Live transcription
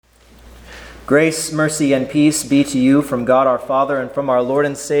Grace, mercy, and peace be to you from God our Father and from our Lord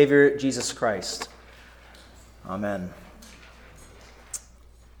and Savior, Jesus Christ. Amen.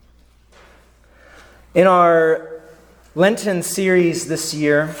 In our Lenten series this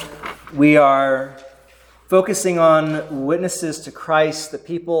year, we are focusing on witnesses to Christ, the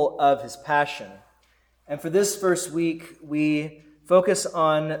people of his passion. And for this first week, we focus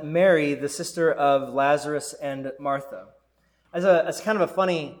on Mary, the sister of Lazarus and Martha. As kind of a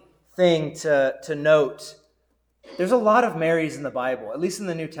funny thing to note, there's a lot of Marys in the Bible, at least in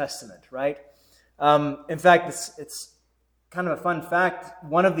the New Testament, right? In fact, it's kind of a fun fact.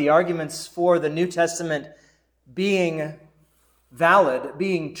 One of the arguments for the New Testament being valid,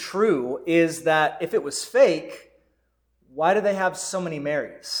 being true, is that if it was fake, why do they have so many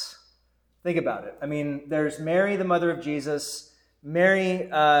Marys? Think about it. I mean, there's Mary, the mother of Jesus, Mary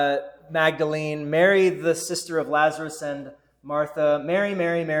Magdalene, Mary, the sister of Lazarus and Martha, Mary,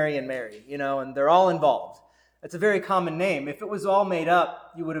 and Mary, and they're all involved. It's a very common name. If it was all made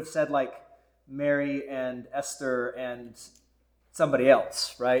up, you would have said like Mary and Esther and somebody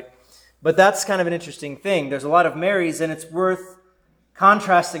else, right? But that's kind of an interesting thing. There's a lot of Marys, and it's worth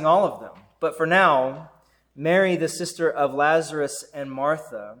contrasting all of them. But for now, Mary, the sister of Lazarus and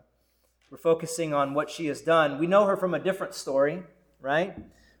Martha, we're focusing on what she has done. We know her from a different story, right?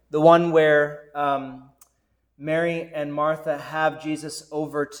 The one where Mary and Martha have Jesus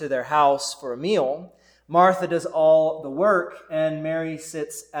over to their house for a meal. Martha does all the work, and Mary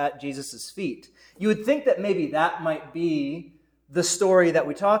sits at Jesus' feet. You would think that maybe that might be the story that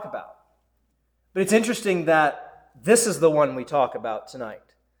we talk about. But it's interesting that this is the one we talk about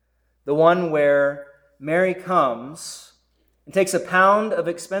tonight. The one where Mary comes and takes a pound of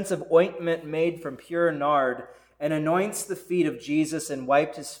expensive ointment made from pure nard and anoints the feet of Jesus and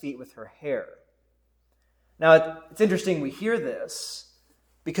wiped his feet with her hair. Now, it's interesting we hear this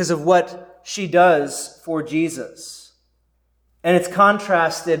because of what she does for Jesus. And it's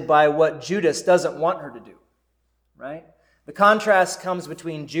contrasted by what Judas doesn't want her to do, right? The contrast comes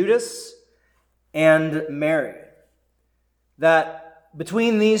between Judas and Mary. That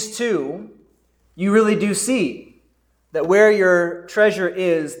between these two, you really do see that where your treasure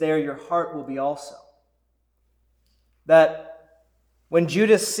is, there your heart will be also. That when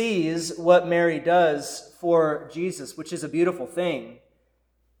Judas sees what Mary does for Jesus, which is a beautiful thing,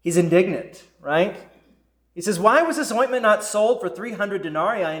 he's indignant, right? He says, why was this ointment not sold for 300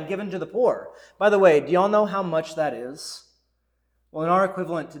 denarii and given to the poor? By the way, do y'all know how much that is? Well, in our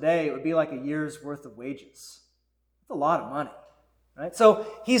equivalent today, it would be like a year's worth of wages. That's a lot of money, right? So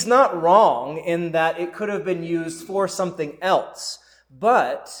he's not wrong in that it could have been used for something else.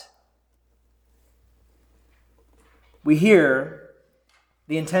 But we hear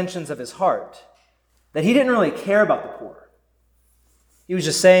the intentions of his heart, that he didn't really care about the poor. He was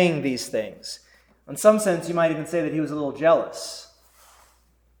just saying these things. In some sense, you might even say that he was a little jealous,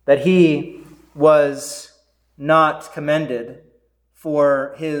 that he was not commended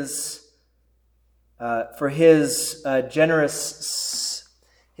for his generous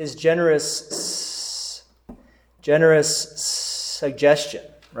suggestion,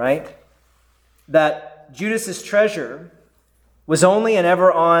 right? That Judas's treasure was only and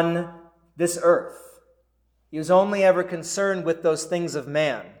ever on this earth. He was only ever concerned with those things of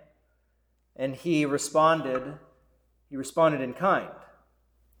man. And he responded in kind.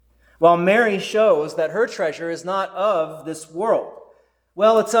 While Mary shows that her treasure is not of this world.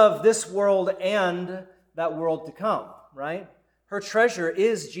 Well, it's of this world and that world to come, right? Her treasure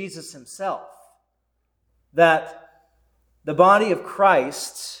is Jesus himself. That the body of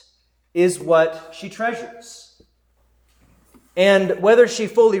Christ is what she treasures. And whether she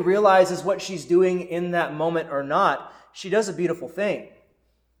fully realizes what she's doing in that moment or not, she does a beautiful thing.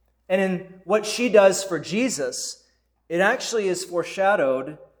 And in what she does for Jesus, it actually is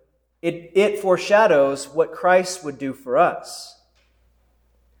foreshadowed. It foreshadows what Christ would do for us.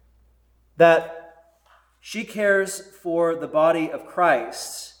 That she cares for the body of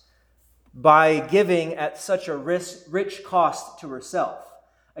Christ by giving at such a rich cost to herself.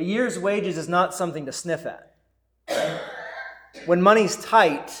 A year's wages is not something to sniff at. When money's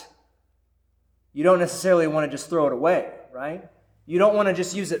tight, you don't necessarily want to just throw it away, right? You don't want to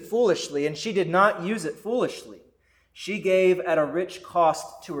just use it foolishly, and she did not use it foolishly. She gave at a rich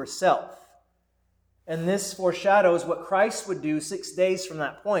cost to herself. And this foreshadows what Christ would do 6 days from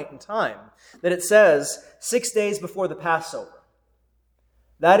that point in time. That it says 6 days before the Passover.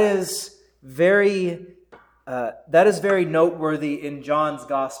 That is very noteworthy in John's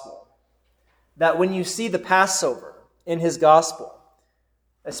gospel. That when you see the Passover in his gospel,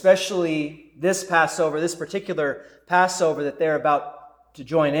 especially this Passover, this particular Passover that they're about to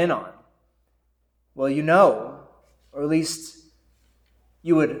join in on, Well, you know, or at least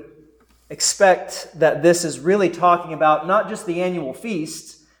you would expect that this is really talking about not just the annual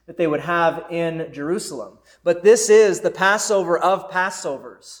feast that they would have in Jerusalem, but this is the Passover of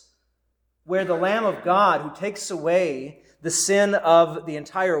Passovers, where the Lamb of God who takes away the sin of the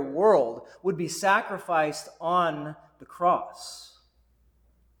entire world would be sacrificed on the cross.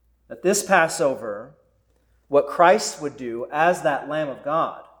 That this Passover, what Christ would do as that Lamb of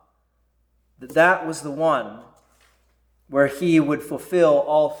God, that was the one where he would fulfill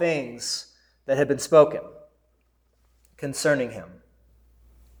all things that had been spoken concerning him.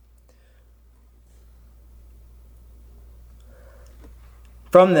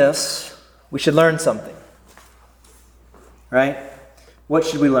 From this, we should learn something, right? What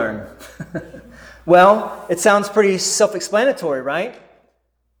should we learn? Well, it sounds pretty self-explanatory, right?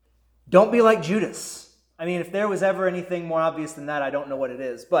 Don't be like Judas. I mean, if there was ever anything more obvious than that, I don't know what it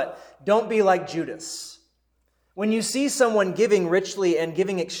is. But don't be like Judas. When you see someone giving richly and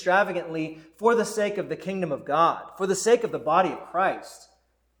giving extravagantly for the sake of the kingdom of God, for the sake of the body of Christ,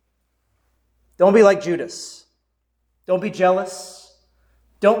 don't be like Judas. Don't be jealous.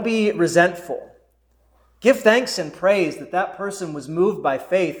 Don't be resentful. Give thanks and praise that that person was moved by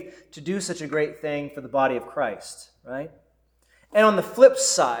faith to do such a great thing for the body of Christ, right? And on the flip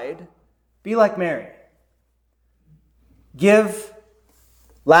side, be like Mary. Give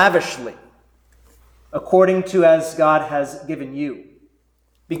lavishly, according to as God has given you,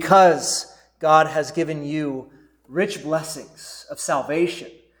 because God has given you rich blessings of salvation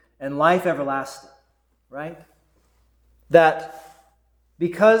and life everlasting, right? That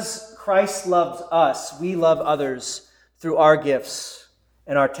because Christ loves us, we love others through our gifts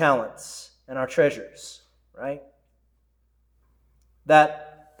and our talents and our treasures, right?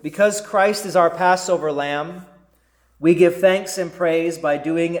 That because Christ is our Passover lamb, we give thanks and praise by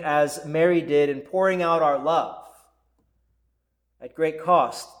doing as Mary did and pouring out our love at great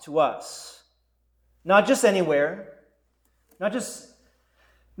cost to us. Not just anywhere, not just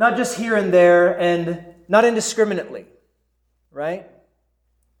here and there, and not indiscriminately, right?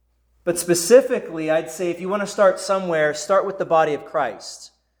 But specifically, I'd say if you want to start somewhere, start with the body of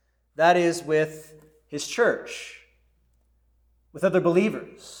Christ. That is with his church, with other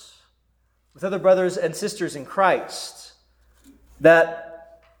believers, with other brothers and sisters in Christ.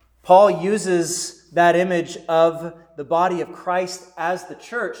 That Paul uses that image of the body of Christ as the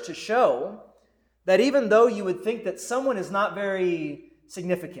church to show that even though you would think that someone is not very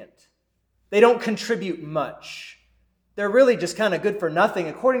significant, they don't contribute much, they're really just kind of good for nothing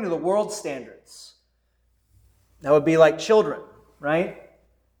according to the world's standards. That would be like children, right?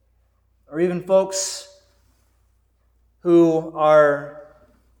 Or even folks who are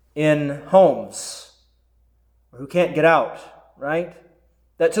in homes or who can't get out, right?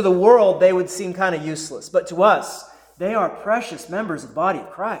 That to the world they would seem kind of useless, but to us, they are precious members of the body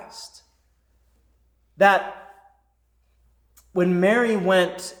of Christ. That when Mary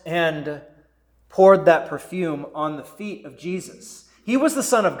went and poured that perfume on the feet of Jesus, he was the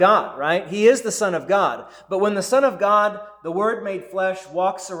Son of God, right? He is the Son of God. But when the Son of God, the Word made flesh,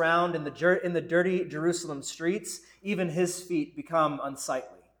 walks around in the dirty Jerusalem streets, even his feet become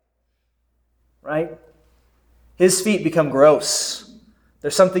unsightly, right? His feet become gross.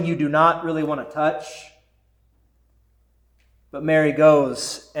 There's something you do not really want to touch. But Mary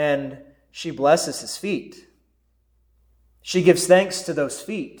goes and she blesses his feet. She gives thanks to those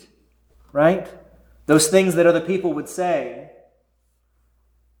feet, right? Those things that other people would say,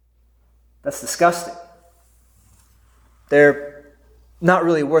 that's disgusting. They're not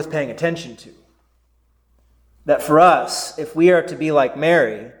really worth paying attention to. That for us, if we are to be like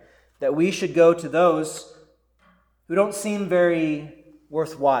Mary, that we should go to those who don't seem very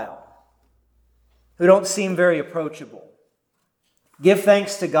worthwhile, who don't seem very approachable. Give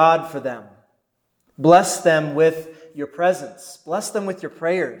thanks to God for them. Bless them with your presence. Bless them with your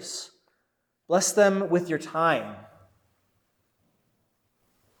prayers. Bless them with your time.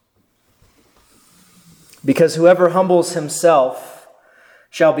 Because whoever humbles himself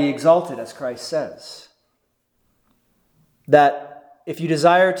shall be exalted, as Christ says. That if you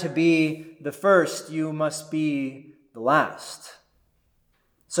desire to be the first, you must be the last.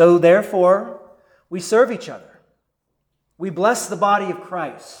 So therefore, we serve each other. We bless the body of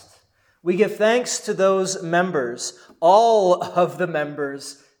Christ. We give thanks to those members, all of the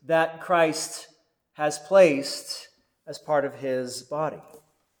members that Christ has placed as part of his body.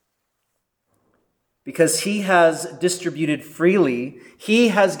 Because he has distributed freely, he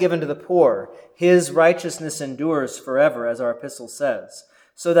has given to the poor. His righteousness endures forever, as our epistle says.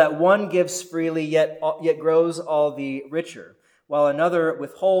 So that one gives freely, yet grows all the richer. while another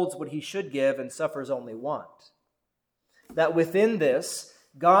withholds what he should give and suffers only want. That within this,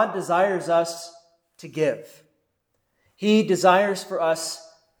 God desires us to give. He desires for us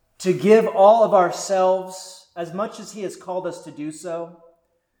to give all of ourselves as much as he has called us to do so,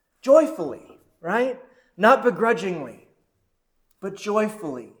 joyfully, right? Not begrudgingly, but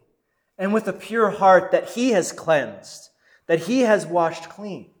joyfully, and with a pure heart that he has cleansed, that he has washed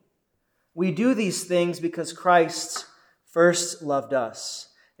clean. We do these things because Christ first loved us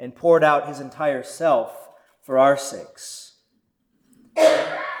and poured out his entire self for our sakes.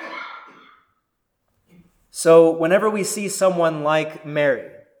 So whenever we see someone like Mary,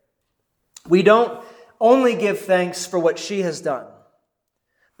 we don't only give thanks for what she has done,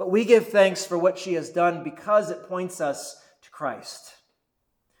 but we give thanks for what she has done because it points us to Christ.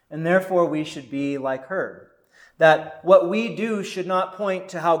 And therefore we should be like her. That what we do should not point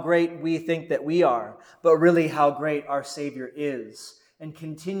to how great we think that we are, but really how great our Savior is and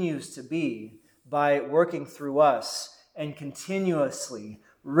continues to be by working through us and continuously,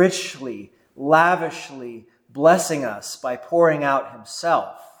 richly, lavishly blessing us by pouring out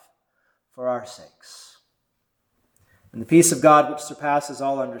himself for our sakes. And the peace of God, which surpasses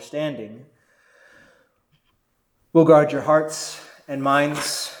all understanding, will guard your hearts and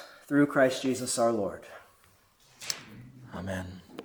minds through Christ Jesus our Lord. Amen.